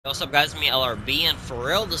What's up, guys? Me, LRB, and for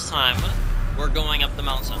real this time, we're going up the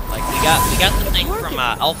mountain. Like we got the thing from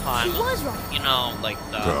Elfheim. You know, like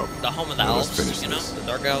the home of the elves. You know, the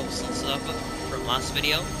dark elves and stuff from last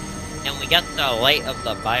video. And we got the light of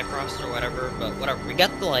the Bifrost or whatever. But whatever, we got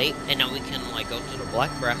the light, and now we can like go to the Black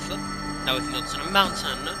Breath. Now we can go to the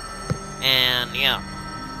mountain, and yeah,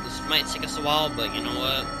 this might take us a while, but you know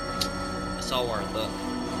what? It's all worth it.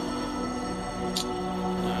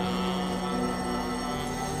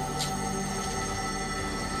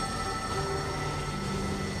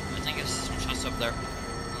 Up there.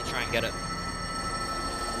 I'm gonna try and get it.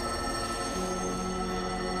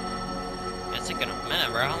 It's taking a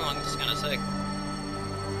minute, bro. How long is this gonna take?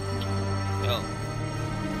 Yo.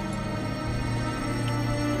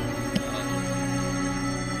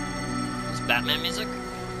 It's Batman music?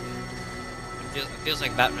 It feels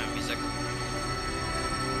like Batman music.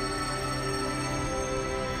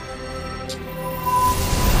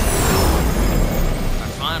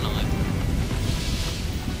 Alright, finally.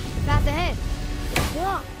 Path ahead.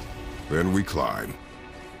 Walk. Then we climb.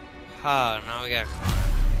 Now we gotta climb.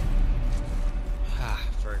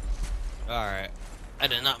 Alright. I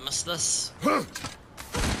did not miss this. I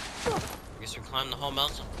guess we climb the whole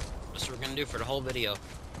mountain. That's what we're gonna do for the whole video.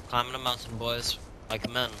 Climbing the mountain, boys. Like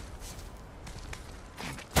men.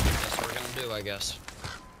 That's what we're gonna do, I guess.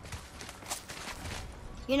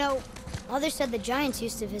 You know, Mother said the giants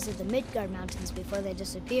used to visit the Midgard Mountains before they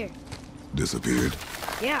disappeared. Disappeared?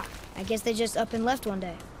 Yeah, I guess they just up and left one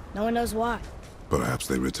day. No one knows why. Perhaps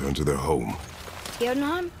they returned to their home.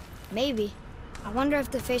 Jotunheim? Maybe. I wonder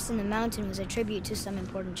if the face in the mountain was a tribute to some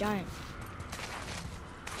important giant.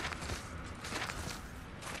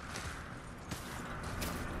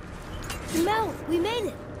 Mel, we made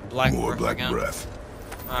it! More Black Breath.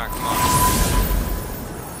 Alright, come on.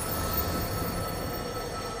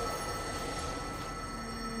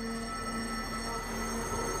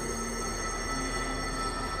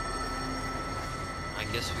 I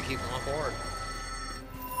guess we keep going forward.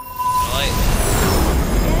 Light.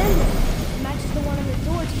 That ended. Matches the one on the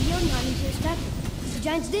door to Jotunheim into his temple. The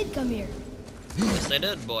giants did come here. Yes, they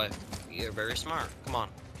did, boy. You're very smart. Come on.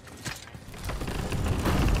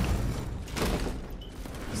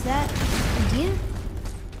 Is that a deer?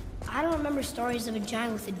 I don't remember stories of a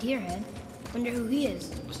giant with a deer head. Wonder who he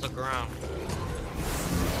is. Let's look around.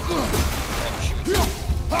 Oh, shoot.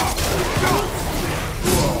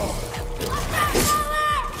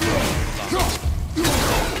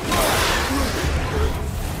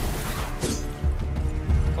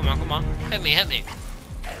 Come on. Hit me.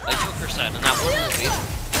 Like Joker said in that one movie.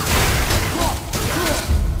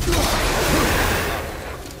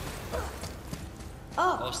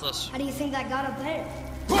 Oh, what's this? How do you think that got up there?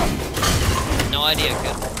 No idea,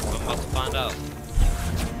 kid. I'm about to find out.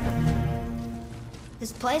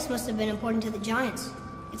 This place must have been important to the giants.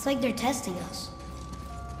 It's like they're testing us.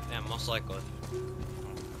 Yeah, most likely.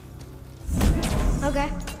 Okay,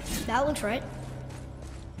 that looks right.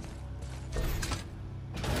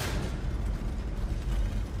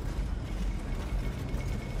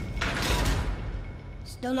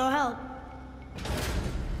 Still no help.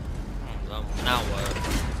 Now what?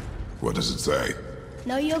 What does it say?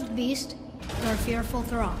 No yoked beast, nor fearful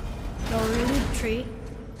thrall. No rooted tree,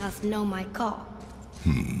 doth know my call.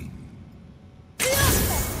 The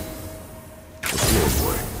floor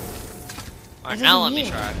boy. Alright, now let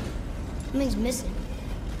me try. Something's missing.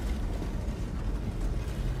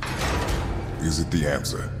 Is it the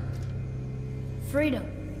answer? Freedom.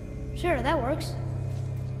 Sure, that works.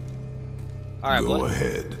 Alright, Go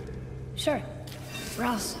ahead. Sure.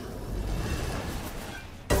 Ross.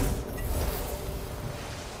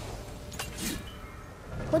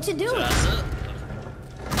 What's it doing? So that's it.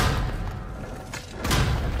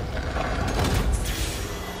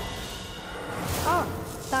 Oh,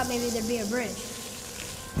 thought maybe there'd be a bridge.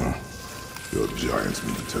 Your giants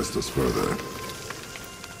mean to test us further.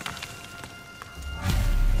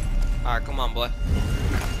 Alright, come on, boy.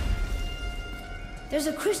 There's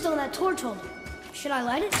a crystal in that torch holder. Should I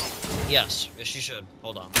light it? Yes, you should.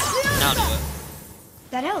 Hold on. Now do it.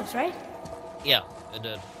 That helps, right? Yeah, it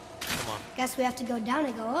did. Come on. Guess we have to go down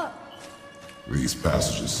and go up. These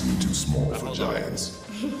passages seem too small for giants.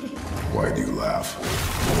 Why do you laugh?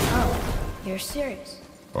 Oh, you're serious.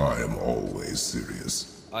 I am always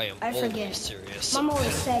serious. I am I always forget. serious. Mom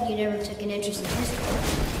always said you never took an interest in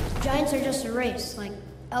history. Giants are just a race, like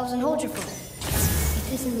elves and Holgerfolk.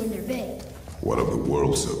 It doesn't mean they're big. What of the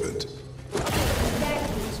world serpent? That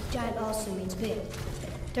means giant also means big.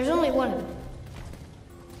 There's only one of them.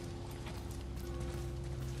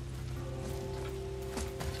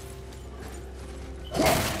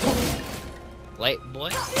 Wait, boy.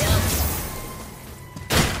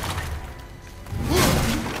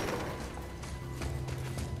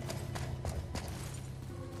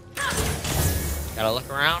 Gotta look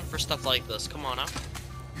around for stuff like this. Come on up.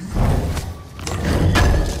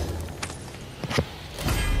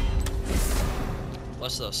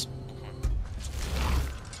 What's this?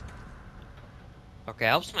 Okay,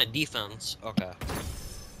 helps my defense. Okay.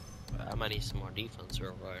 I might need some more defense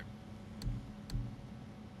real quick.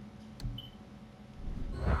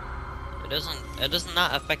 It does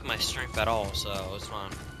not affect my strength at all, so it's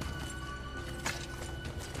fine.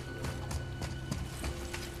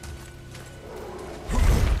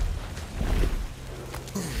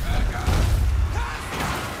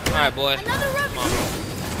 Alright, boy. Come on.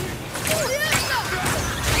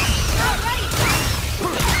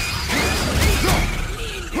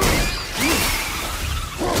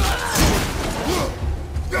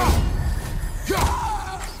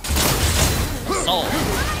 Soul.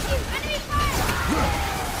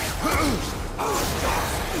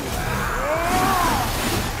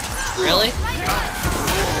 Really?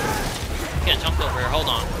 Can't jump over here. Hold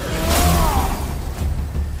on.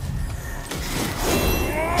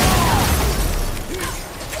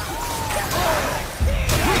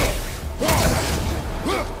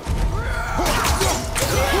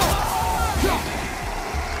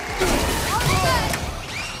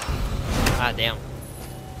 Ah, damn.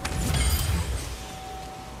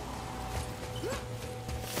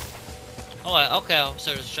 Oh, okay,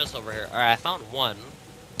 so there's a chest over here. Alright, I found one.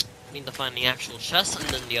 Need to find the actual chest and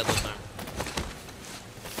then the other thing.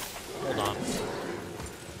 Hold on.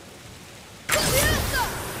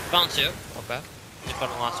 Found two. Okay. Just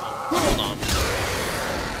found the last one. Hold on.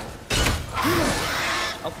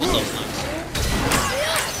 I'll put those things.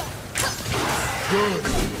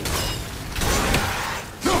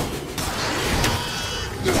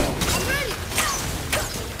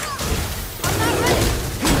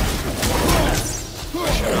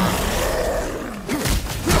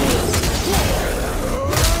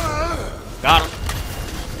 Got him.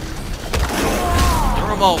 Throw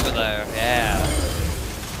him over there. Yeah.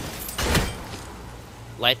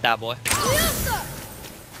 Light that, boy.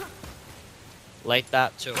 Light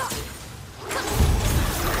that, too. Take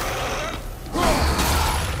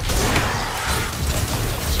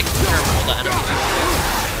care of all the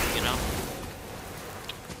enemies, you know?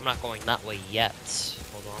 I'm not going that way yet.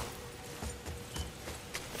 Hold on.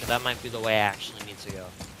 Because that might be the way I actually need to go.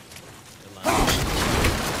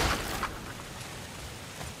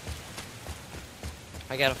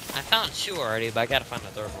 I found two already, but I gotta find the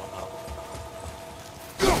third one though.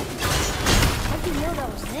 How'd you know that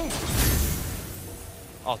was there?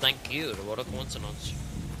 Oh, thank you. What a coincidence.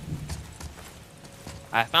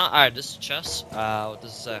 I found. Alright, this is chest. What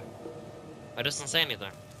does it say? It doesn't say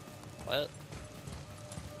anything. What?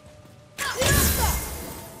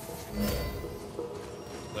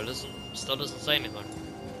 But it still doesn't say anything.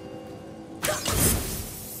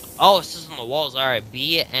 Oh, it says on the walls. Alright,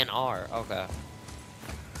 B and R. Okay.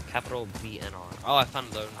 Capital B and R. Oh, I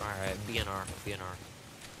found the. Alright, B and R. B and R.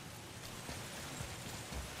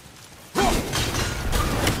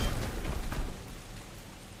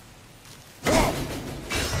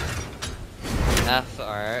 F,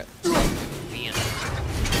 alright. B and R.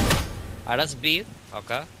 Alright, that's B.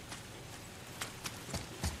 Okay.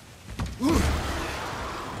 What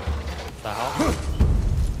the hell?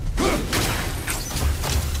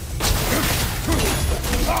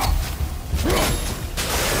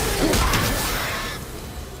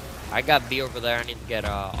 I got B over there. I need to get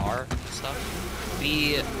R stuff.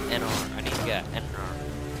 B and R. I need to get N and R.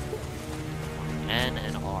 N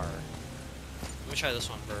and R. Let me try this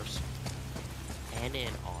one first. N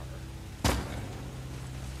and R.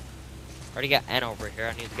 Already got N over here.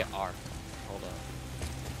 I need to get R. Hold up.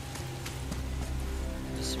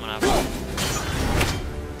 This is when I have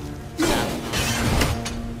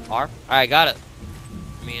R. Alright, got it.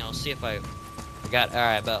 I mean, I'll see if I got it.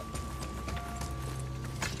 Alright, bet.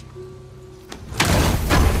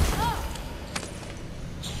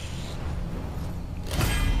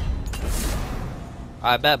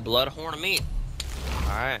 I bet Bloodhorn of meat.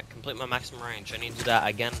 Alright, complete my maximum range. I need to do that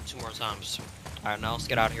again 2 more times. Alright, now let's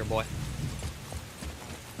get out of here, boy.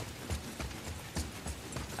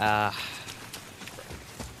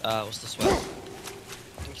 What's this way?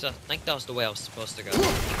 I think that was the way I was supposed to go.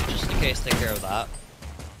 Just in case, take care of that.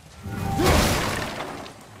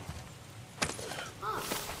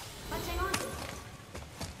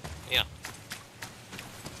 Yeah.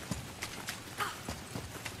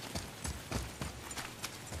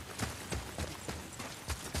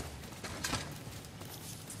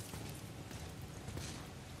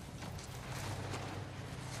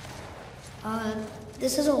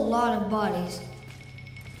 This is a lot of bodies.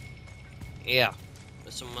 Yeah.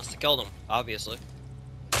 This one must have killed him, obviously.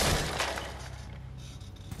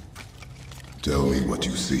 Tell me what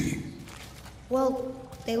you see. Well,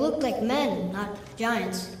 they look like men, not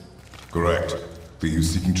giants. Correct. Thieves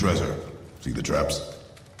seeking treasure. See the traps?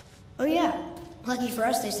 Oh yeah. Lucky for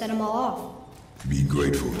us, they set them all off. Be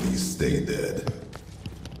grateful these stay dead.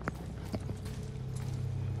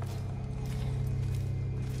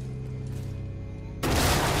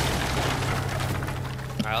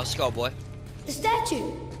 Alright, let's go, boy. The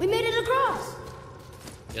statue! We made it across!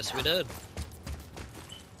 Yes, we did.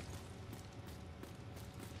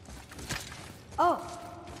 Oh,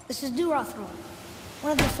 this is Durothron,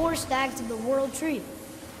 one of the 4 stags of the World Tree.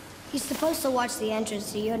 He's supposed to watch the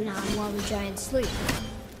entrance to Jotunheim while the giants sleep.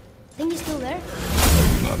 Think he's still there?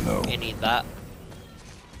 I do not know. You need that.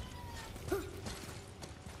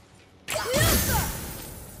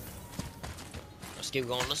 Let's keep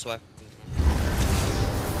going this way.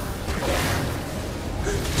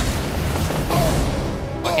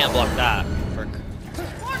 I can't block that. Frick.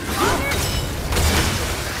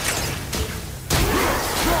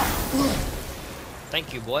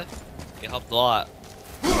 Thank you, boy. You helped a lot.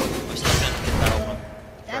 I still can't get that open.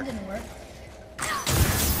 That didn't work.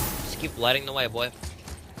 Just keep lighting the way, boy.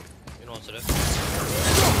 You know what to do.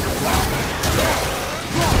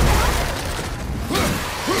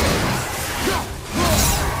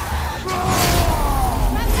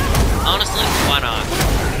 Honestly, why not?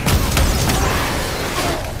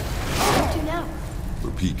 Where to now?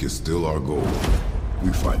 The peak is still our goal.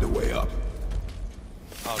 We find a way up.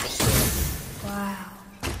 Oh, just Wow.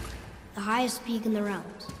 The highest peak in the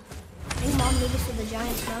realms. Think Mom lead us to the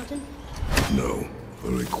Giant's Mountain? No, her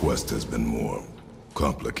request has been more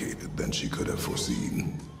complicated than she could have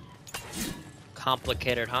foreseen.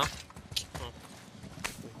 complicated, huh?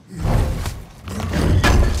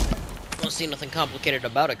 Don't see nothing complicated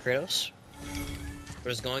about it, Kratos. We're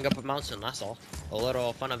just going up a mountain, that's all. A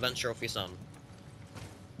little fun adventure with your son.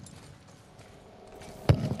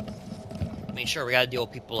 I mean, sure, we gotta deal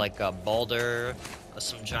with people like Baldur,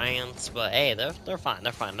 some giants, but hey, they're fine,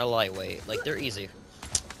 they're lightweight, like, they're easy.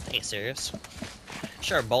 They ain't serious.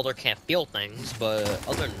 Sure, Baldur can't feel things, but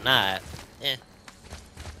other than that, eh.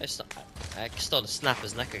 I can still just snap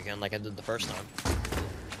his neck again like I did the first time.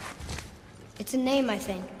 It's a name, I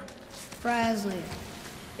think. Frasley.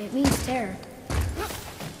 It means terror.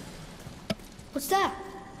 What's that?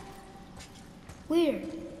 Weird.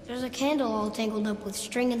 There's a candle all tangled up with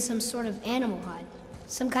string and some sort of animal hide.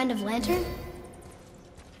 Some kind of lantern?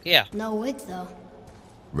 Yeah. No wick, though.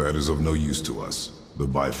 That is of no use to us. The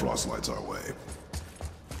Bifrost lights our way.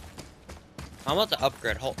 I'm about to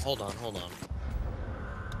upgrade. Hold on.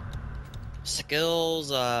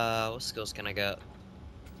 Skills, what skills can I get?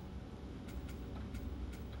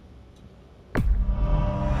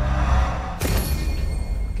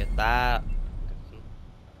 Get that.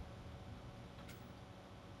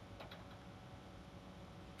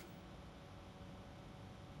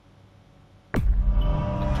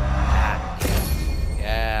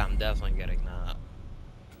 Yeah, I'm definitely getting that.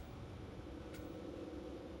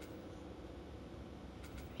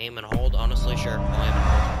 Aim and hold, honestly, sure. I'll aim and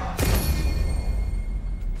hold.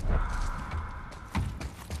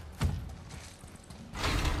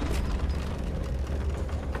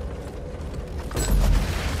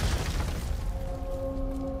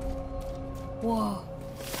 Whoa.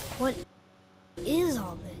 What is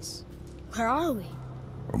all this? Where are we?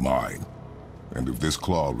 A mine. And if this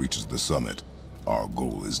claw reaches the summit, our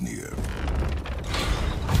goal is near.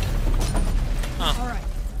 Huh. Alright.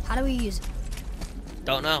 How do we use it?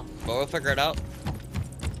 Don't know, but we'll figure it out.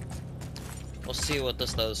 We'll see what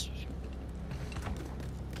this does.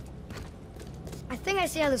 I think I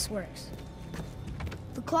see how this works.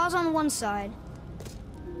 The claw's on one side,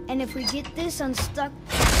 and if we get this unstuck...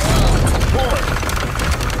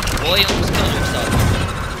 Boy, you almost killed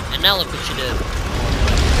yourself. And now look what you did. Oh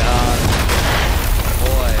my god.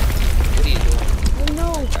 Boy, what are you doing? Oh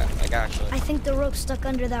no! I got you. I think the rope's stuck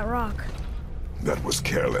under that rock. That was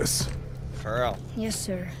careless. For real. Yes,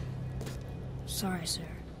 sir. Sorry, sir.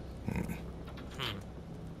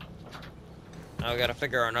 Now we gotta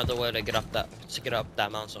figure out another way to get up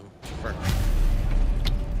that mountain. Frick.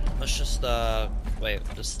 Let's just wait,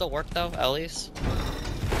 does it still work though, at least?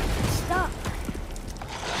 Stop.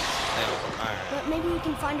 Yeah, alright. But maybe we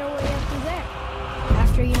can find our way up through there.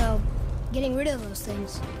 After, you know, getting rid of those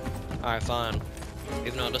things. Alright, fine.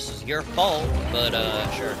 Even though this is your fault, but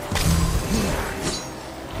sure.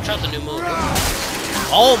 Try out the new move.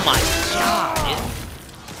 Oh my god!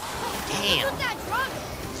 Damn.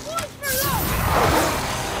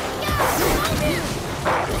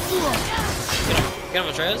 Get him,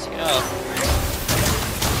 Atreus. Yo.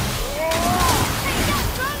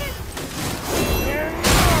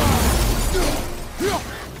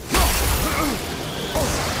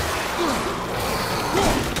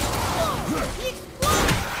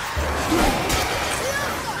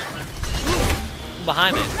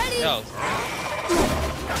 Behind me. Yo.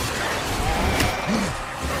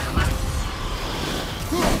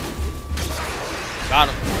 Got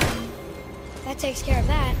him. That takes care of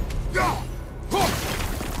that.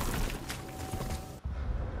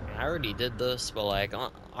 I already did this, but like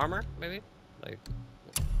armor, maybe? Like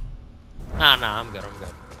Nah, I'm good,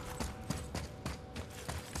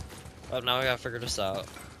 Oh, now we gotta figure this out.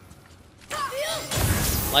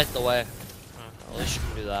 Light the way. At least you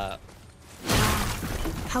can do that.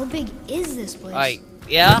 How big is this place?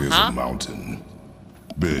 Yeah, It is a mountain.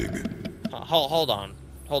 Big. Hold on,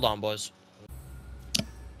 boys.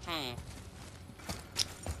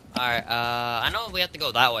 Alright, I know we have to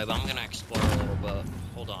go that way, but I'm gonna explore a little bit.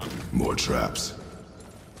 Hold on. More traps.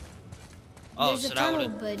 Oh, There's so a that tunnel,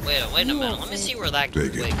 would. but Wait a you minute. won't Let me fit. see where that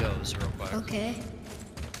Take it. way goes, real quick. Okay.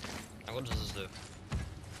 What does this do?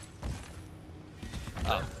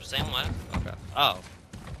 Oh, same way? Okay. Oh,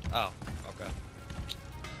 okay.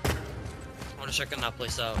 I wanna check that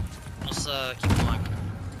place out. Let's, keep going.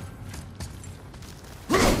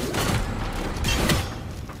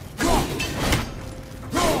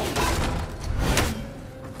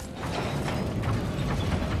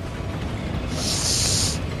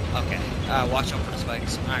 Okay, watch out for the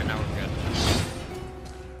spikes. Alright, now we're good.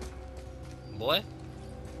 Boy?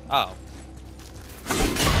 Oh.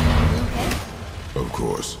 Of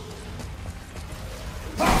course.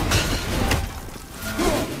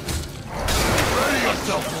 Ready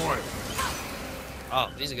yourself, boy. Oh,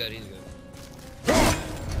 he's good, he's good.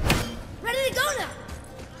 Ready to go now.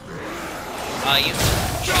 You.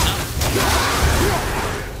 China.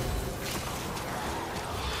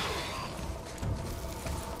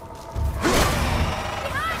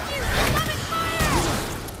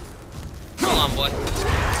 Hold on, boy.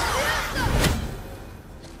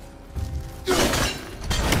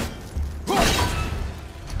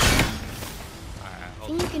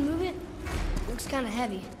 Think you can move it? Looks kind of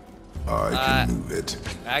heavy. I can move it.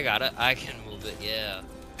 I got it. I can move it, yeah.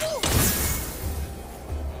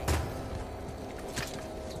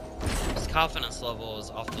 His confidence level is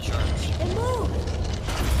off the charts. It moved.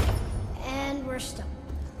 And we're stuck.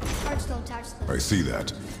 Hearts don't touch the... I see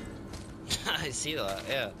that. I see that,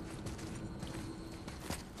 yeah.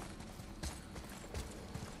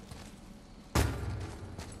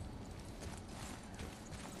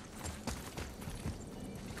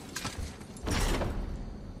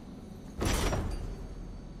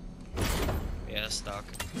 Yeah, stuck.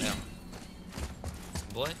 Yeah.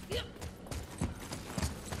 Boy? Yeah.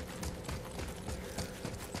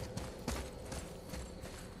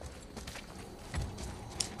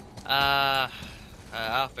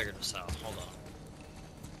 I'll figure this out. Hold on.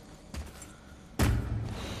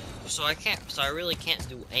 So I really can't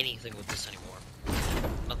do anything with this anymore.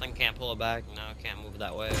 Nothing, can't pull it back. No, can't move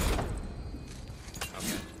that way.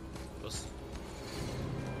 Okay. Just...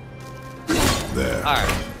 There.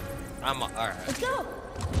 Alright. Alright. Let's go.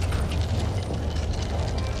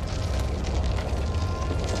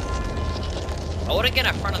 I wouldn't get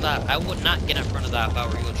in front of that. I would not get in front of that if I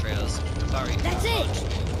were you, Atreus. If I were you. That's it.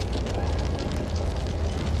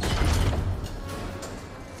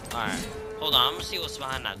 Alright. Hold on, I'm gonna see what's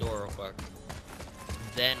behind that door real quick.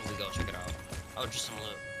 Then we go check it out. Oh, just some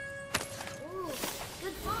loot. Ooh,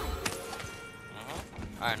 good find.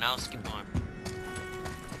 Alright, now let's keep going.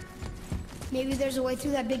 Maybe there's a way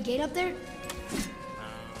through that big gate up there?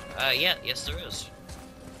 Yeah, yes there is.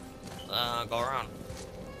 Go around.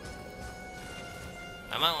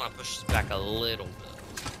 I might want to push this back a little bit,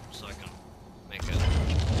 so I can make it.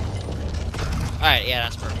 Alright, yeah,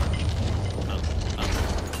 that's perfect. Oh.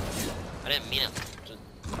 I didn't mean it to...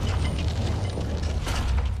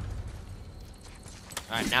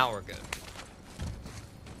 Alright, now we're good.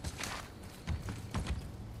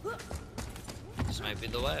 This might be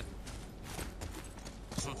the way.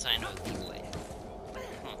 Since I know the way.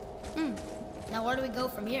 Now where do we go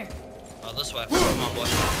from here? Oh, this way. Come on, boy.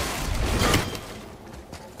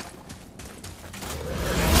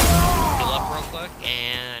 Heal up real quick,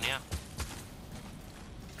 and yeah.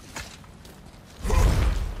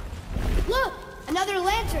 Look! Another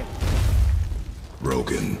lantern!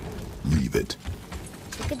 Broken. Leave it.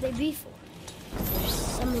 What could they be for? There's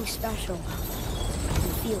something special. I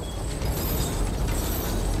can feel it.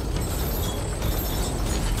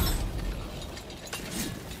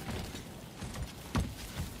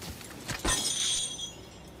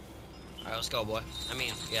 let's go, boy. I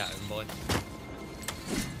mean, yeah, boy.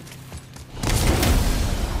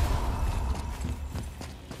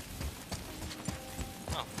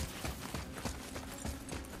 Oh.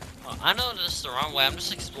 Well, I know this is the wrong way. I'm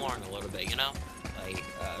just exploring a little bit, you know? Like,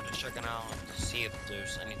 just checking out to see if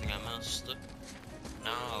there's anything I missed.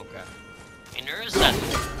 No? Okay. I mean, there is that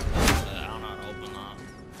door. I don't know how to open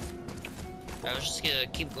that. I was just gonna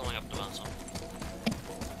keep going up the mountain.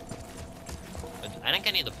 But I think I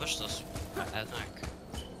need to push this. I think.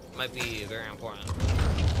 Might be very important.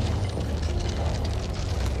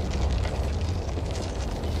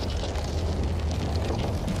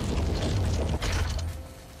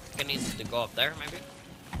 I need to go up there, maybe?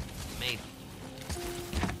 Maybe.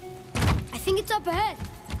 I think it's up ahead.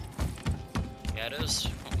 Yeah, it is.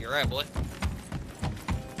 You're right, boy.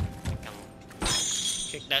 I can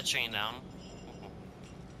kick that chain down.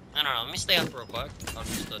 I don't know, let me stay up real quick. I'm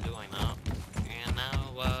just doing that. And now,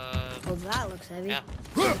 Oh, that looks heavy. yeah.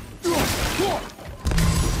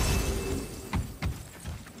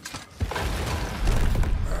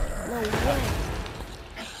 No way.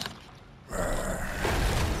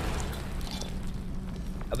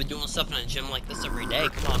 I've been doing stuff in a gym like this every day.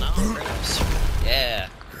 Come on now, Kratos. Yeah.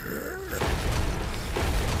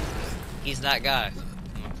 He's that guy.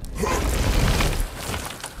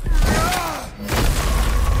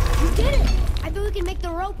 You did it! I bet we can make the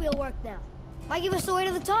rope wheel work now. Might give us the way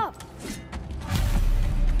to the top.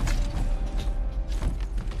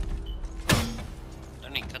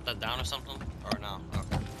 Didn't he cut that down or something? Or no?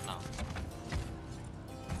 Okay, no.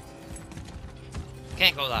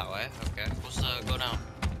 Can't go that way. Okay, let's go down.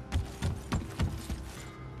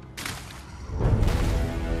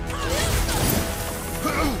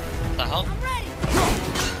 What the hell? I'm ready.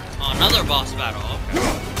 Oh, another boss battle.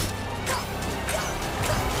 Okay.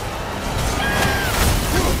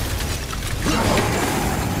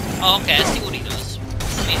 Oh, okay, I see what he does.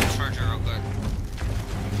 Let me charge her real quick.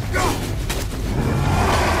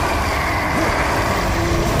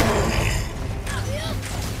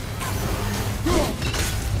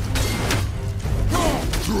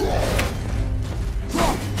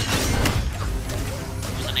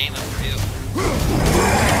 What's the name of it for you?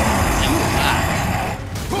 Name of that.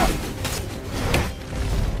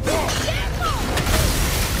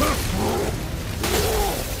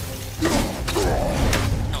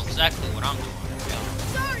 Know exactly what I'm doing. Yeah.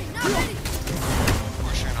 Sorry, not ready. Of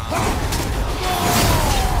course you're not.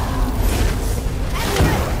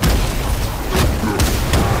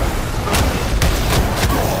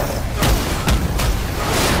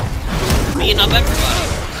 Beating up everybody.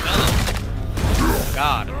 Oh,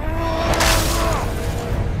 God.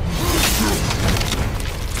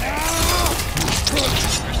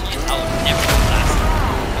 Personally, I would never do that.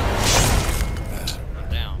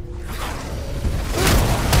 Damn.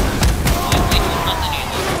 Oh, we do nothing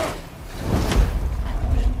either.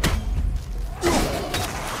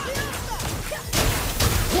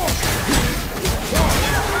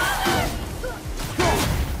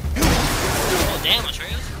 Oh, damn,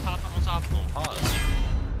 Atreus. Pop on top of him. Pause.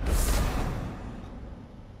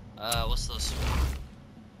 What's this?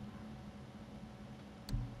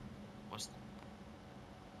 What's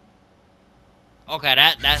okay,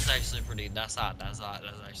 that's actually pretty, that's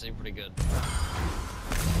actually pretty good.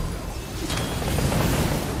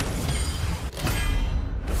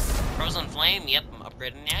 Frozen Flame, yep, I'm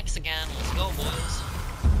upgrading the axe again. Let's go, boys.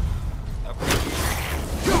 Upgrade.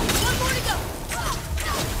 One more to go.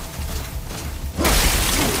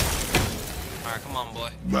 Alright, come on, boy.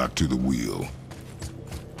 Back to the wheel.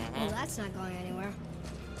 Well, that's not going anywhere.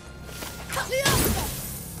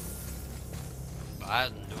 I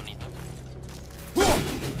didn't do anything.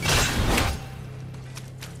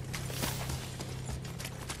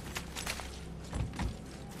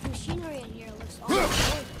 The machinery in here looks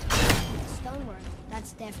almost old. Stonework.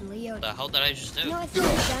 That's definitely Yoda. What the hell did I just do? You know, I think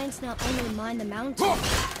the giants not only mined the mountain,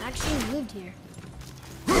 actually lived here.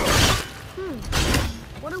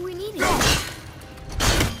 What are we needing?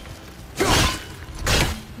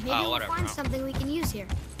 Maybe we'll whatever, find bro. something we can use here.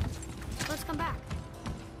 Let's come back.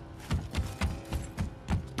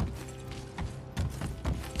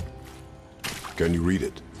 Can you read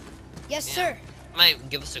it? Yes, Yeah. sir. Might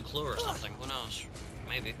give us a clue or something. Who knows?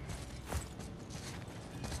 Maybe.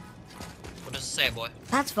 What does it say, boy?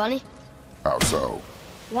 That's funny. How so?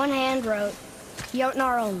 One hand wrote,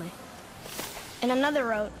 Jotnar only. And another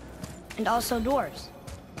wrote, and also dwarves.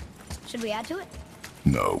 Should we add to it?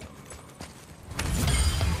 No.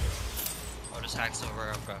 Oh, just hacks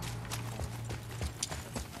over. Okay.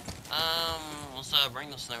 Let's bring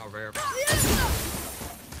this thing over here.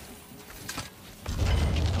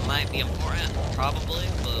 I might be important, probably,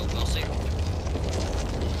 but we'll see.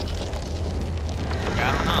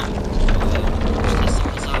 I don't know. Just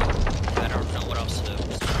testing this out. I don't know what else to do.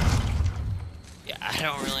 Yeah, I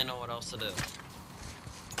don't really know what else to do.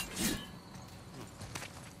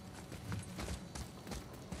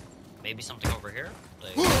 Maybe something over here?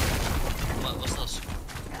 Like, what's this?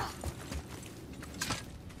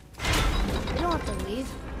 We don't have to leave.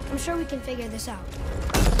 I'm sure we can figure this out.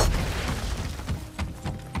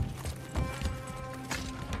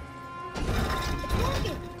 It's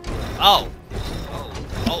working! Oh!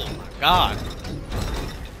 Oh my god.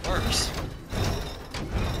 It works.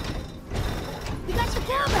 We got the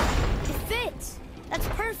ball back! It fits! That's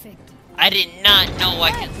perfect. I did not know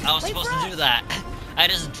I was Wait supposed for to us. do that. I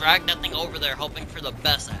just dragged that thing over there hoping for the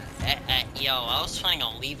best. Yo, I was planning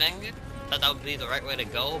on leaving. Thought that would be the right way to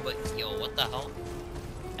go, but yo, what the hell?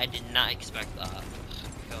 I did not expect that.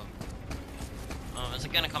 Yo. Is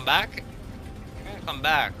it gonna come back? It's gonna come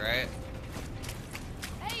back, right?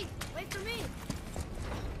 Hey, wait for me!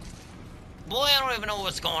 Boy, I don't even know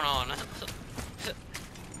what's going on.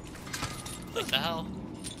 What the hell?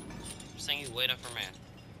 I'm saying you waited for me.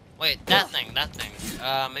 Wait, that thing.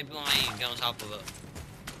 Maybe we might get on top of it.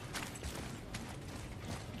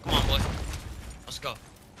 Come on, boy. Let's go.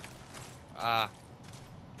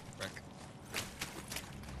 Frick.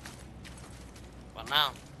 What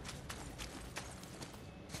now?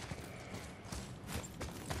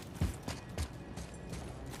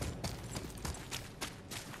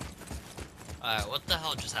 Alright, what the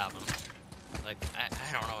hell just happened? Like, I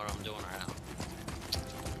don't know what I'm doing right now.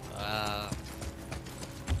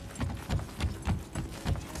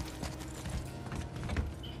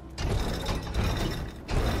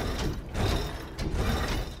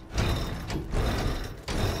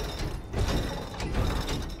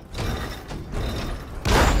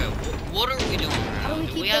 What are we doing right How now? do we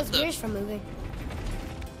Do keep we those have to... gears from moving?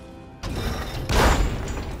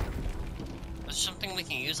 There's something we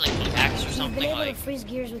can use, like the axe or You've something, been able like... to freeze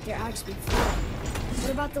gears with your axe before.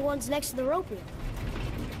 What about the ones next to the rope wheel?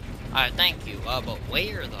 Alright, thank you. But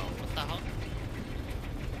where, though? What the hell?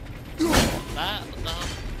 That? What the hell?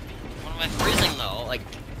 What am I freezing, though? Like...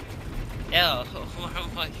 Yeah, what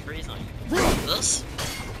am I freezing? This?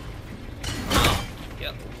 Oh,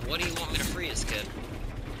 yeah. What do you want me to freeze, kid?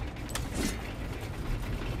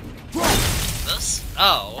 This?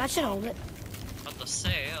 Oh. That should hold it. What to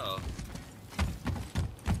say, oh.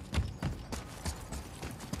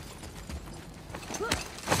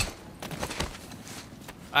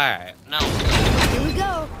 Alright, now. Here we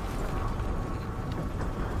go.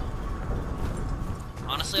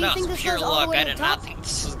 Honestly, Do you that think was this pure goes all the luck. way I to did the not top? think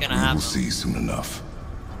this was gonna We happen. will see soon enough.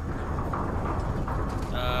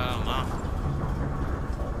 Wow.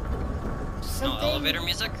 No Something elevator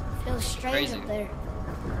music? feels strange Crazy. up there.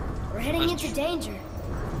 We're heading That's into true. danger.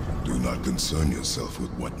 Do not concern yourself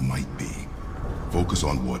with what might be. Focus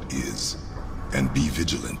on what is. And be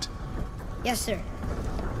vigilant. Yes, sir.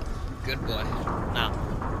 Good boy. Now.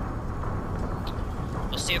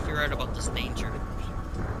 Let's see if you're right about this danger.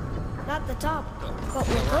 Not the top, but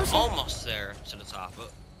we're We're closer. almost there to the top,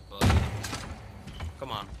 but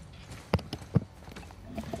come on.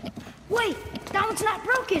 Wait, that one's not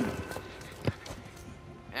broken.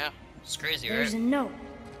 Yeah, it's crazy, There's a right? note.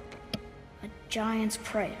 A giant's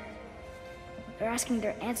prayer. They're asking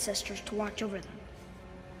their ancestors to watch over them.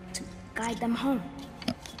 To guide them home.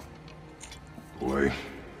 Boy,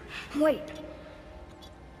 Wait.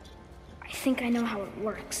 I think I know how it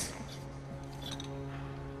works.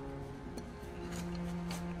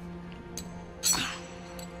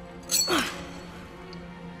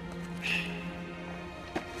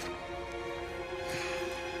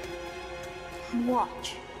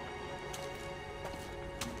 Watch.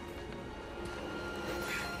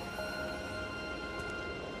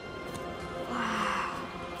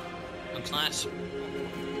 Looks nice.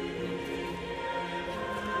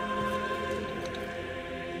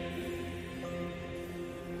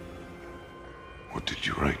 what did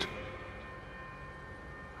you write?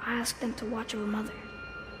 I asked them to watch over Mother.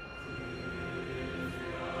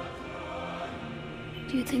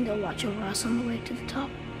 Do you think they'll watch over us on the way to the top?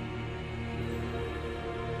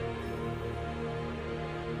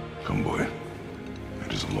 Come, boy.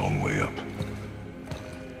 It is a long way up.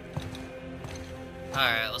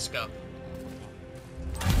 Alright, let's go.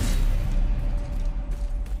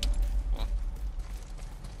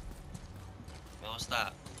 What was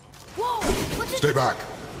that? Whoa! What's it? Stay back.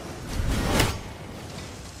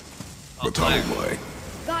 Oh, Battalion fire. way.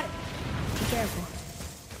 Got it. Be careful.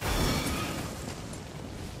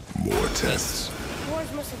 More tests.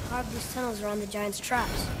 Boars must have carved these tunnels around the giant's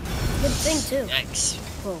traps. Good thing, too. Yikes.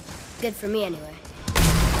 Well, good for me, anyway.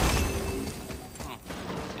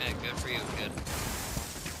 Yeah, good for you, good.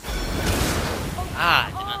 Ah, I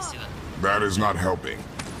did not see that. That is not helping.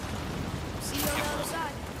 See you on the other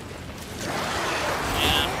side.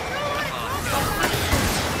 Yeah.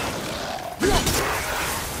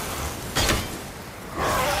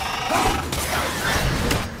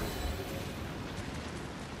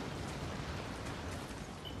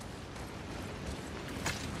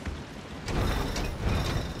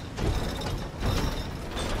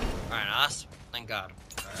 Alright, us. Thank God.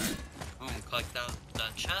 Alright. I'm gonna collect the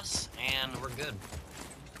chest, and we're good.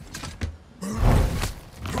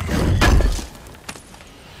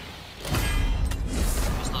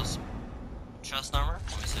 What's those? Chest armor?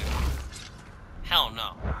 Let me see. Hell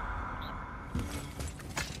no.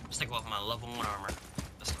 Stick with my level 1 armor.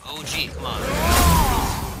 That's OG, come on.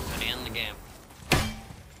 At the end of the game.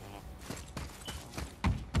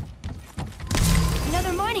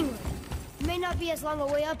 Another mining room. It may not be as long a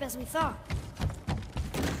way up as we thought.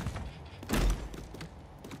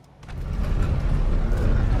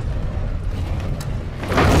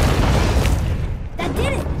 That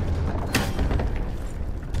did it!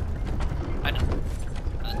 I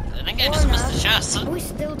think I just missed the chest. Are we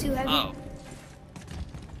still too heavy? Oh.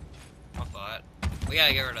 I thought. We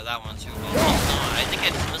gotta get rid of that one too. Oh, no, I think I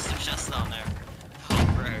just missed the chest down there.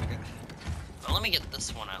 Oh, Greg. Well, let me get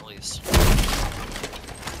this one at least.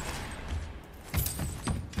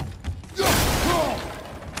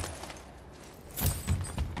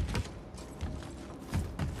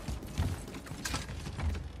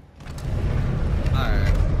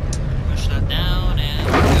 Alright. Push that down and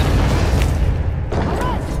we're good.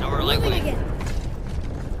 Alright, Now we're moving lightweight. again.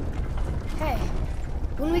 Hey,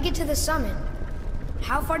 when we get to the summit,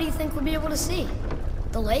 how far do you think we'll be able to see?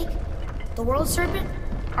 The lake? The world serpent?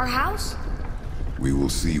 Our house? We will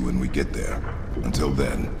see when we get there. Until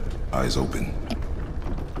then, eyes open.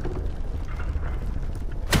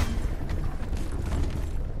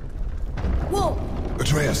 Whoa!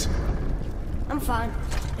 Atreus! I'm fine.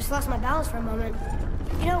 Just lost my balance for a moment.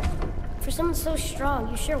 You know, for someone so strong,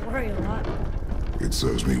 you sure worry a lot. It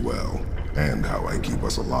serves me well, and how I keep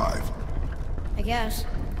us alive. I guess.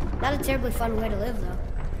 Not a terribly fun way to live, though.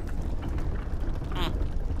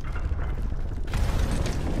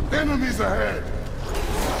 Enemies ahead!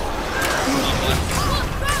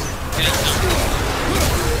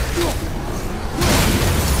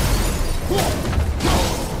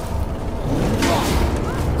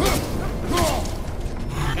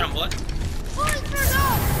 Get him, boy.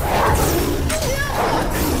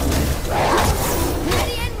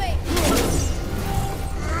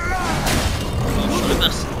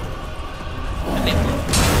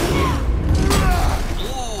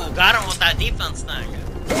 Ooh, got him with that defense thing.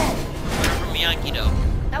 From Miyagi-Do.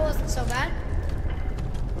 That wasn't so bad.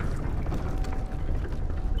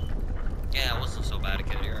 Yeah, it wasn't so bad,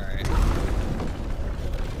 kid. You're alright.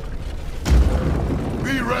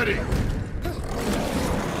 Be ready!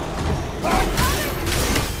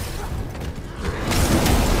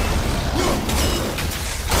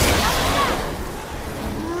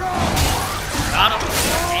 Got him.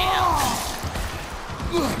 Damn.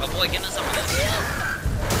 Oh boy, getting some of this.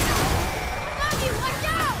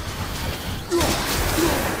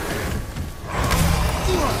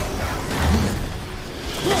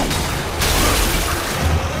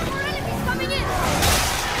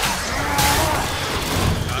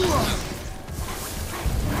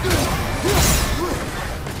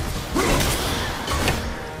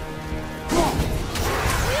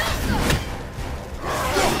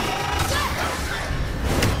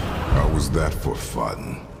 How was that for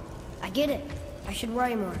fun? I get it. I should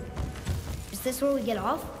worry more. Is this where we get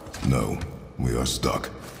off? No, we are stuck.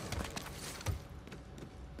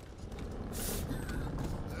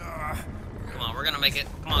 Come on, we're gonna make it.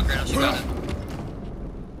 Come on, Kratos, you got it.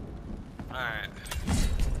 Alright.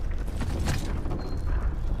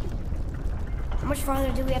 How much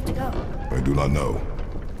farther do we have to go? I do not know.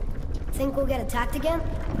 Think we'll get attacked again?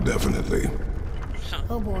 Definitely.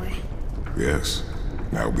 Oh boy. Yes.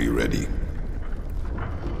 Now be ready.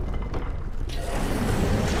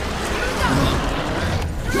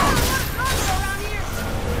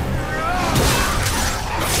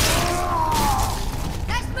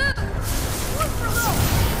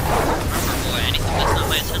 Boy, anything that's not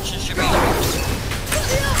my attention should be yours.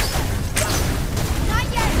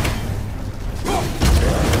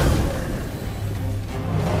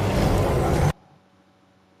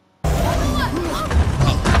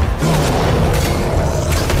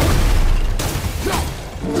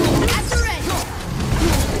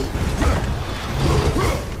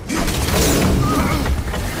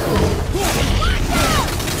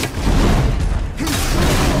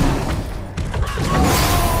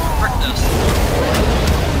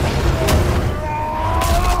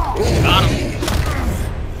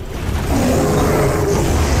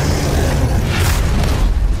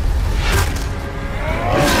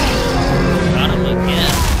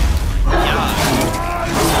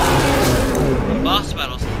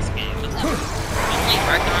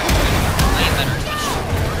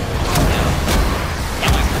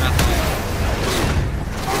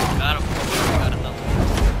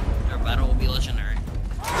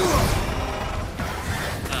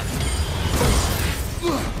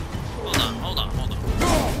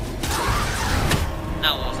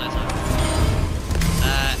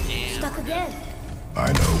 again.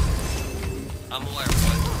 I know. I'm aware, boy.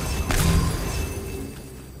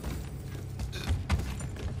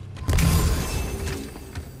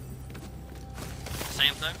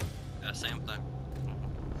 Same thing? Yeah, same thing.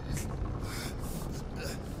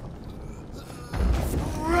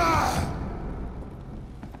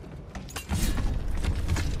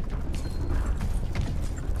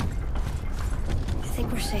 I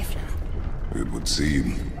think we're safe now. It would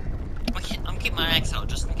seem. I'm keeping my axe out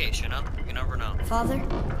just in case, you know? You never know. Father,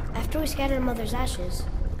 after we scatter Mother's ashes,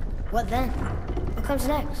 what then? What comes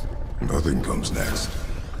next? Nothing comes next.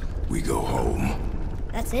 We go home.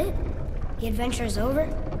 That's it? The adventure is over?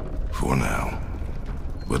 For now.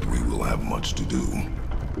 But we will have much to do.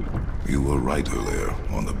 You were right earlier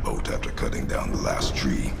on the boat after cutting down the last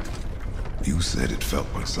tree. You said it felt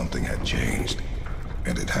like something had changed.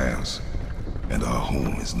 And it has. And our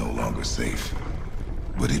home is no longer safe.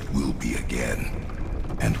 But it will be again.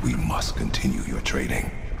 And we must continue your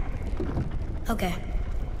training. Okay.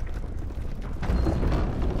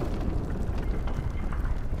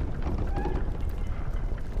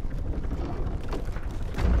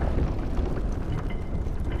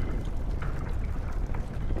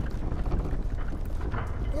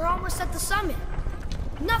 We're almost at the summit.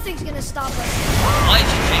 Nothing's gonna stop us. Why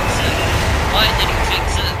did you jinx it? Why did you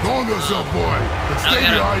jinx it? Calm yourself, boy. And Now stay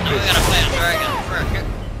behind we me. gotta play a dragon. Frick.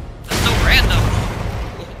 That's so random.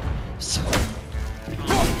 So...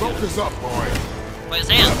 Focus up, boy. Wait, his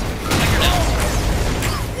hands. Fingernails.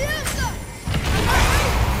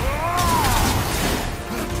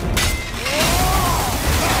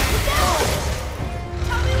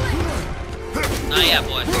 Not yet,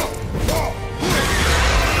 boy.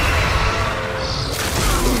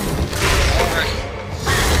 Ready.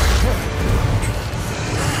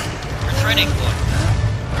 We're training, boy.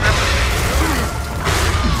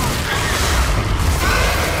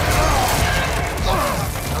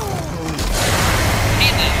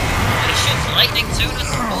 Hey, dude. He shoots lightning too?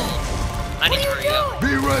 That's cool. I need to hurry up. Be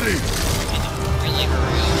ready. I need to really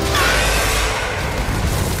hurry up.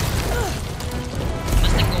 Can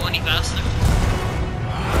this thing go any faster?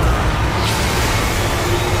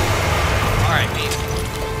 Alright, babe.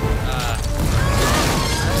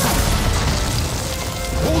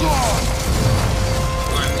 Hold on.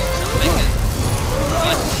 Alright, we'll make it.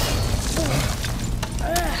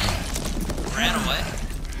 Ran away.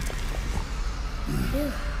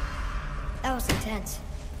 Phew. That was intense.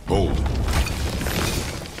 Hold.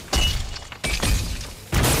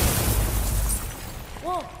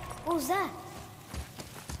 Whoa, what was that?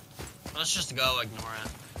 Let's just go ignore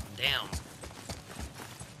it. Damn.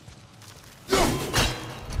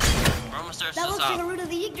 We're almost there to That looks like stop. the root of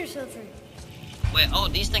the Yggdrasil tree. Wait, oh,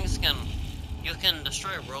 these things can... You can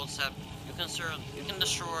destroy world sap... You can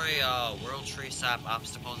destroy world tree sap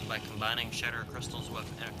obstacles by combining shatter crystals with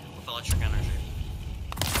electric energy.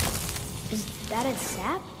 Is that its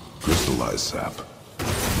sap? Crystallized sap.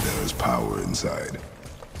 There is power inside.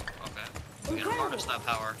 Okay. We can harness that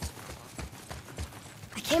power.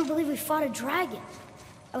 I can't believe we fought a dragon.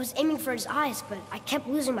 I was aiming for its eyes, but I kept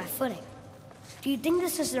losing my footing. Do you think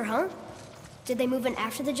this is their home? Did they move in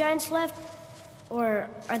after the giants left? Or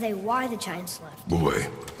are they why the giants left? Boy,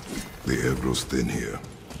 the air grows thin here.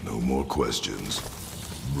 No more questions.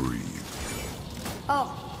 Breathe.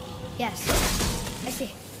 Oh, yes. I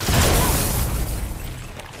see.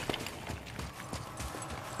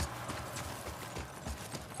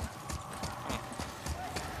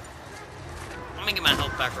 Let me get my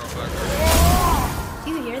health back real quick.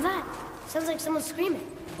 Do you hear that? Sounds like someone's screaming.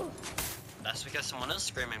 That's because someone is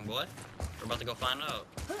screaming, boy. We're about to go find out.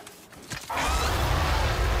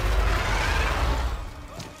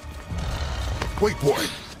 Wait, boy.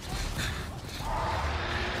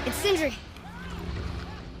 It's Sindri.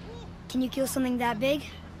 Can you kill something that big?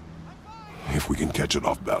 If we can catch it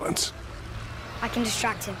off balance. I can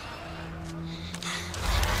distract him.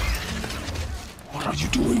 What are you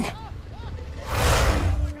doing?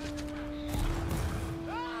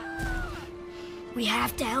 We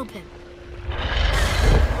have to help him.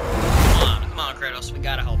 Come on, Kratos. We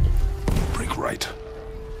gotta help him. Break right.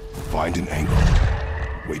 Find an angle.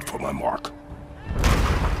 Wait for my mark.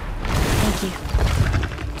 Thank you.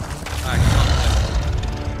 Alright, come on,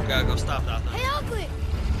 boy. We gotta go stop that thing. Hey, Ugly!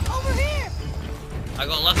 Over here! I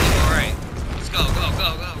go left, you go right. Let's go, go,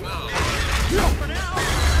 go, go, go.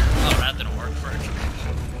 Oh, that didn't work for it.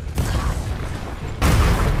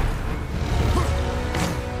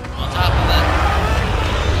 On top of it.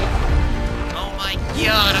 Oh my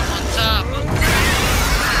god, I'm on top.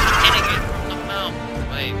 Can I get from the mountain?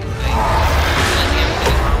 Wait, wait.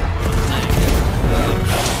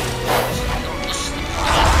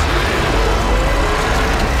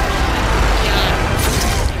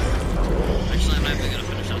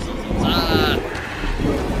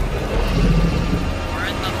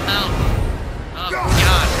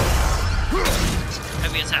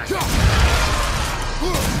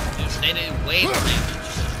 Dude, they did way more damage.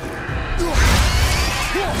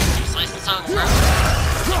 Slice the tongue, bro.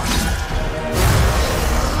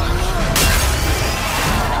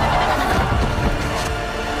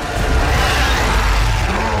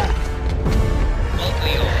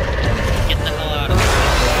 Get the hell out of here.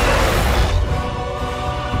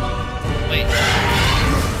 Wait.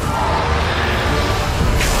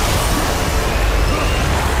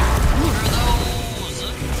 What are those?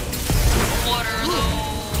 What are those?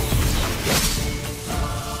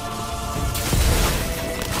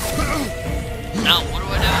 Now, what do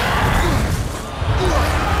I do?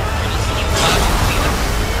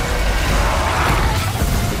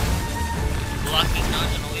 Blocking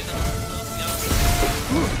dodge and leaving it.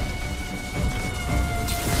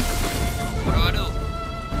 What do I do?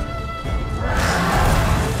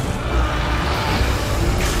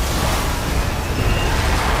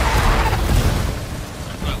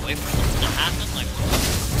 Do I wait for something to happen? Like,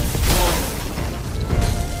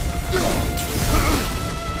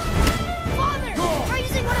 Father! Try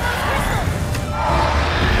using one of those crystals!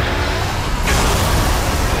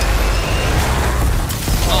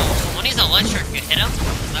 oh, so when he's electric, you hit him?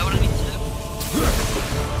 Is that what I need to do?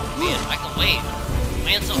 Man, I can wait.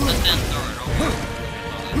 Land something, then throw it over.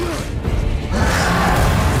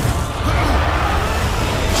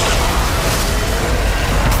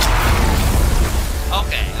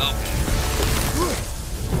 Okay, okay.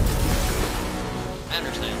 I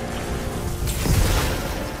understand.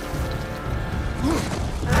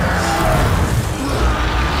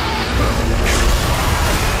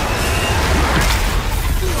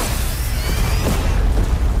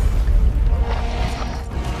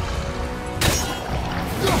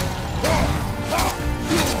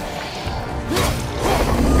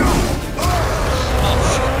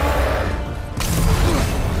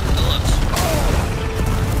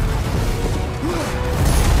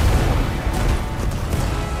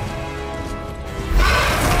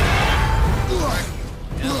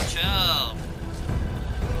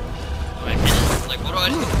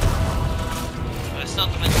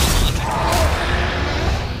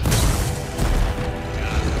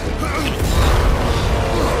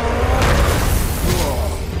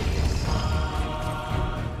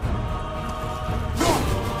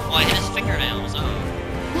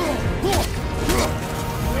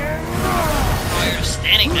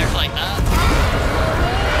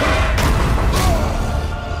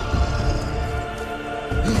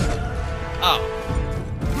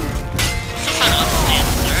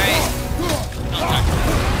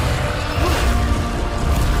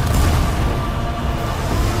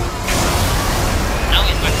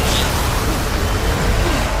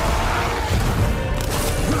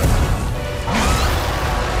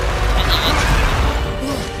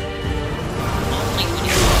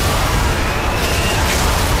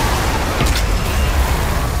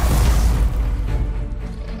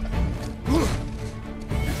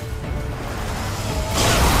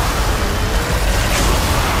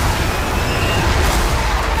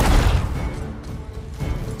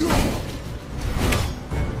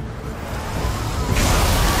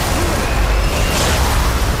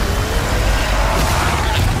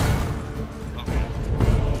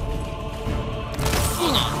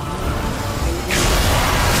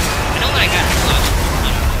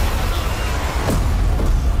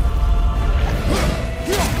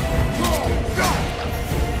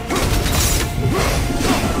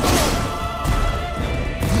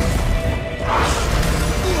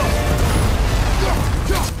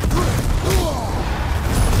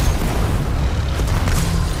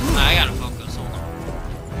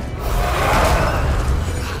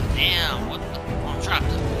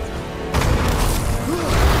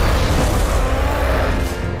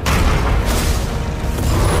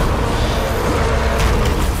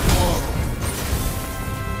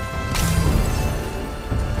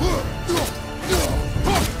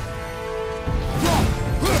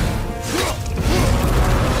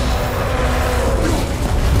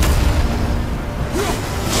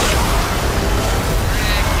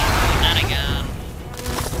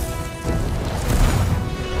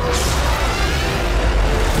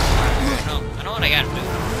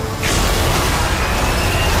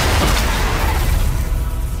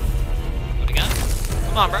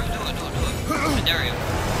 Come on, bro. Do it. I dare you.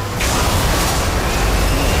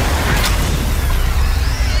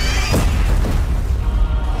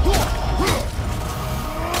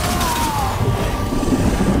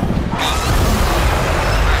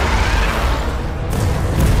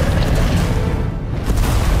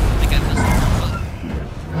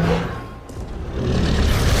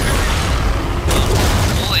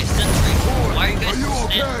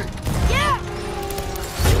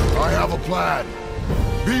 have a plan.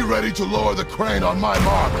 Be ready to lower the crane on my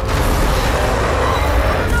mark.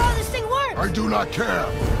 No, this thing works! I do not care.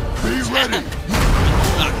 Be ready.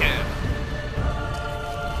 Okay.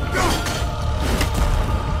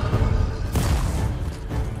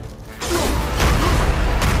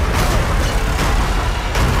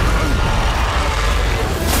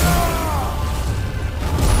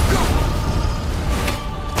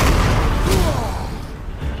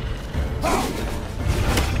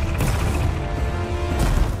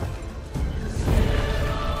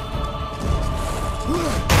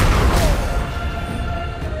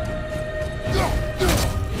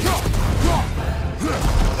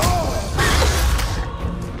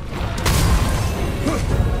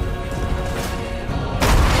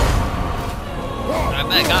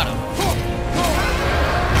 I got him.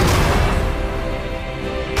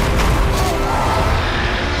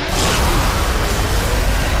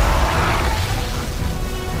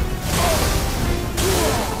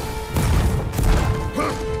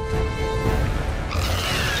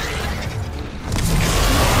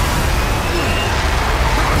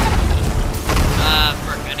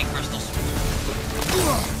 For any crystals.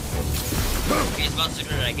 He's about to do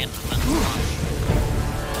that again.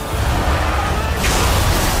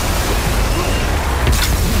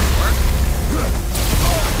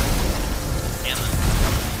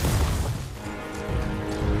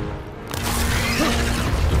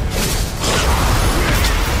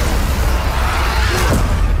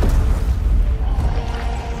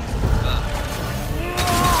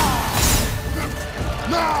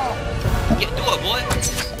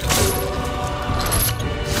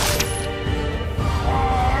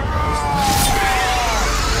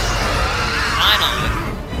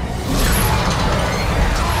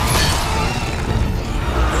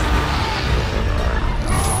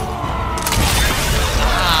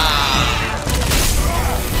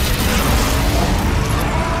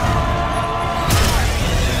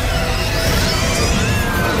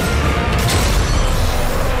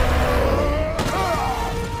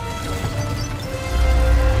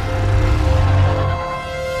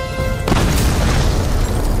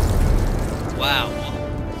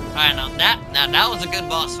 That was a good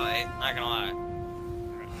boss fight, not gonna lie.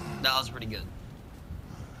 That was pretty good.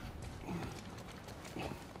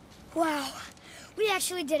 Wow, we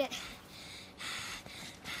actually did it.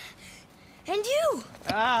 And you!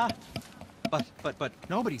 But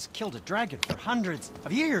nobody's killed a dragon for hundreds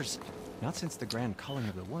of years. Not since the grand culling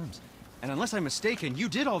of the worms. And unless I'm mistaken, you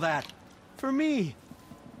did all that for me.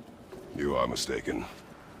 You are mistaken.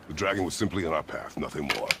 The dragon was simply in our path, nothing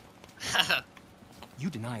more. You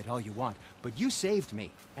deny it all you want, but you saved me,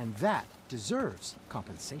 and that deserves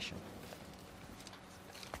compensation.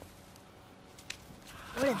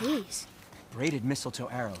 What are these? Braided mistletoe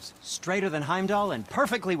arrows, straighter than Heimdall and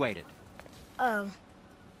perfectly weighted. Oh.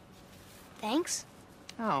 Thanks?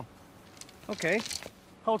 Oh. Okay.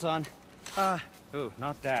 Hold on. Ooh,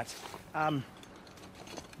 not that. Have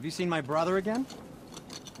you seen my brother again?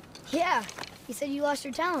 Yeah. He said you lost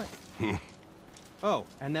your talent. Oh,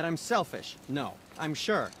 and that I'm selfish? No. I'm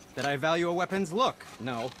sure. That I value a weapon's look?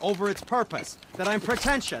 No. Over its purpose? That I'm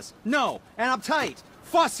pretentious? No. And uptight?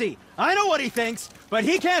 Fussy? I know what he thinks, but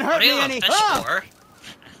he can't hurt me any- for?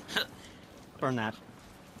 Burn that.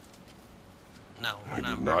 No, we're I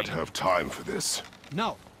not do not burning. have time for this.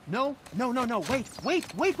 No. No. Wait.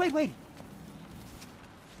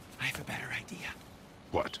 I have a better idea.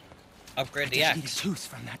 What? Upgrade the I need a axe. tooth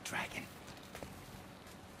from that dragon.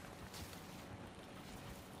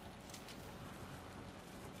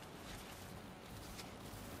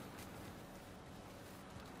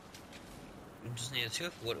 You just need a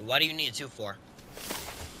tooth? Why do you need a tooth for?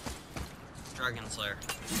 Dragon Slayer.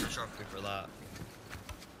 You're sharply for that.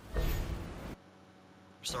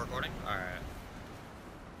 Still recording? Alright.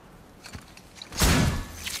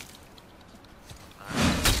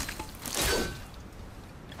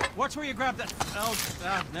 Watch where you grab that. Oh,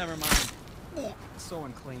 never mind. Oh, so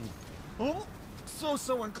unclean. Oh,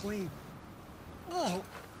 so unclean. Oh,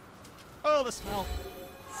 the smell.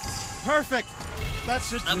 Perfect.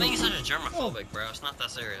 That's just. Stop being such a germophobic, bro. It's not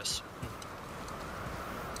that serious.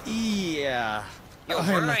 Yeah. You're I'm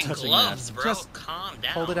not wearing touching gloves, that. bro. Just calm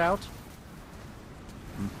down. hold it out.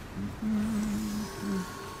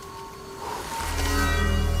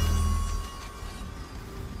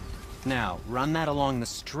 Now, run that along the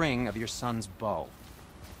string of your son's bow.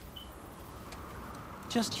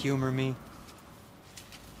 Just humor me.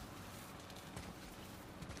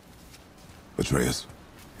 Atreus,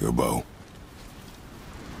 your bow.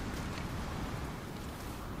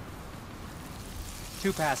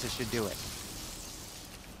 Two passes should do it.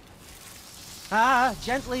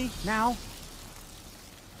 Gently, now.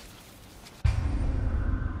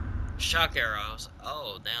 Shock arrows.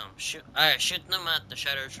 Oh, damn. Shoot them at the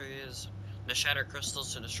shatter trees. The shatter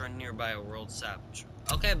crystals to destroy nearby world savage.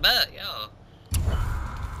 Okay, bet, yo.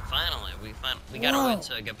 Finally, we got a way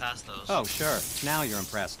to get past those. Oh, sure. Now you're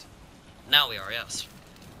impressed. Now we are, yes.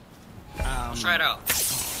 Let's try it out.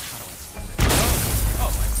 Oh,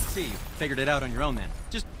 I see. You figured it out on your own then.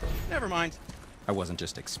 Just, never mind. I wasn't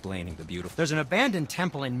just explaining the beautiful... There's an abandoned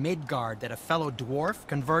temple in Midgard that a fellow dwarf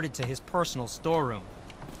converted to his personal storeroom.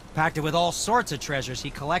 Packed it with all sorts of treasures he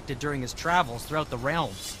collected during his travels throughout the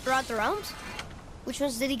realms. Throughout the realms? Which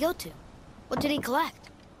ones did he go to? What did he collect?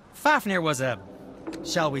 Fafnir was a,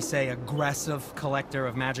 shall we say, aggressive collector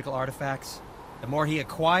of magical artifacts. The more he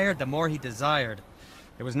acquired, the more he desired.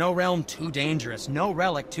 There was no realm too dangerous, no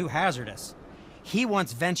relic too hazardous. He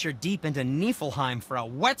once ventured deep into Niflheim for a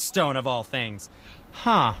whetstone of all things.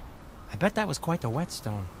 Huh. I bet that was quite the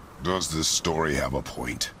whetstone. Does this story have a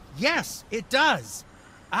point? Yes, it does.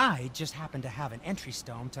 I just happen to have an entry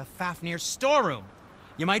stone to Fafnir's storeroom.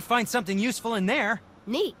 You might find something useful in there.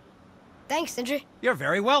 Neat. Thanks, Sindri. You're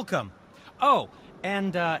very welcome. Oh,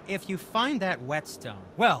 and if you find that whetstone,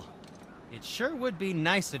 well, it sure would be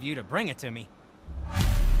nice of you to bring it to me.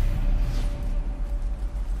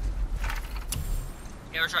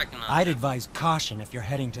 Yeah, we're tracking that. I'd advise caution if you're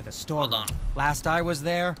heading to the storeroom. Hold on. Last I was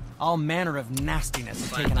there, all manner of nastiness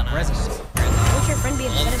had taken up residence. Won't your friend be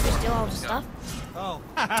upset if you steal all the stuff? Oh,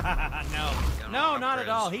 no, not at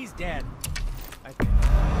all. He's dead.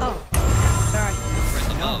 Oh, sorry.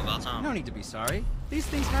 No need to be sorry. These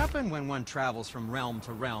things happen when one travels from realm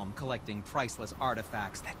to realm, collecting priceless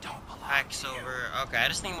artifacts that don't belong. Hacksilver. Okay, I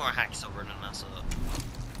just need more hacksilver to mess up.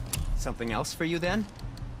 Something else for you then?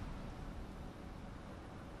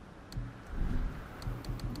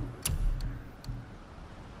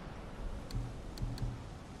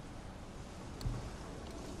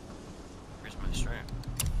 Where's my strength?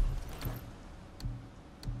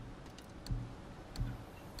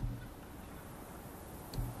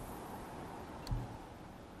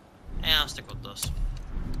 Yeah, I'll stick with this.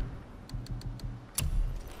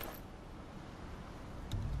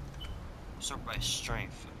 Sort by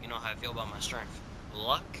strength. You know how I feel about my strength.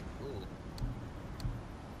 Luck? Ooh.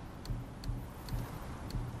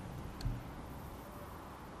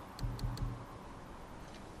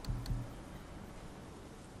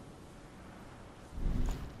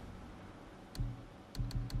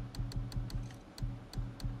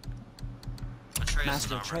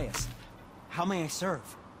 Master Atreus, how may I serve?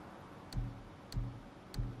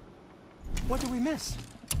 What do we miss?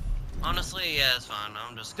 Honestly, yeah, it's fine.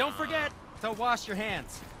 I'm just Don't forget to wash your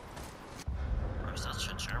hands. Bro, such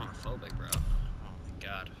a germophobic, bro. Oh my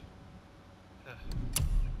god.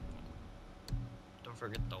 Don't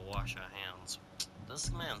forget to wash your hands.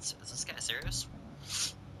 This man, is this guy serious?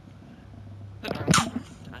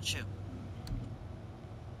 Not you.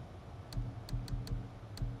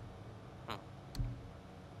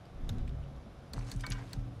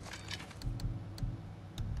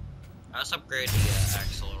 Let's upgrade the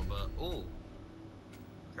axe a little bit. Ooh.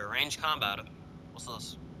 Okay, range combat. What's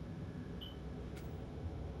this?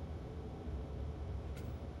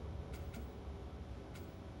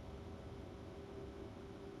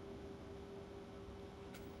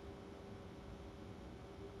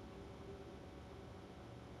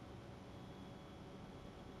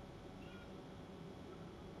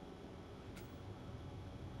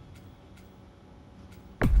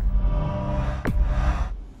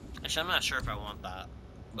 Actually, I'm not sure if I want that,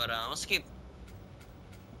 but let's keep.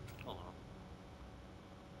 Hold on.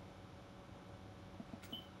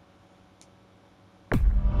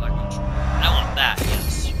 I want that.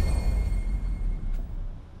 Yes.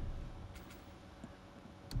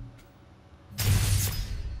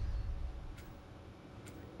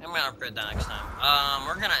 I'm gonna upgrade that next time.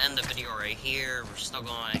 We're gonna end the video right here. We're still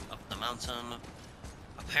going up the mountain,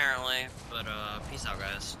 apparently. But peace out,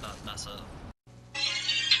 guys. That's it.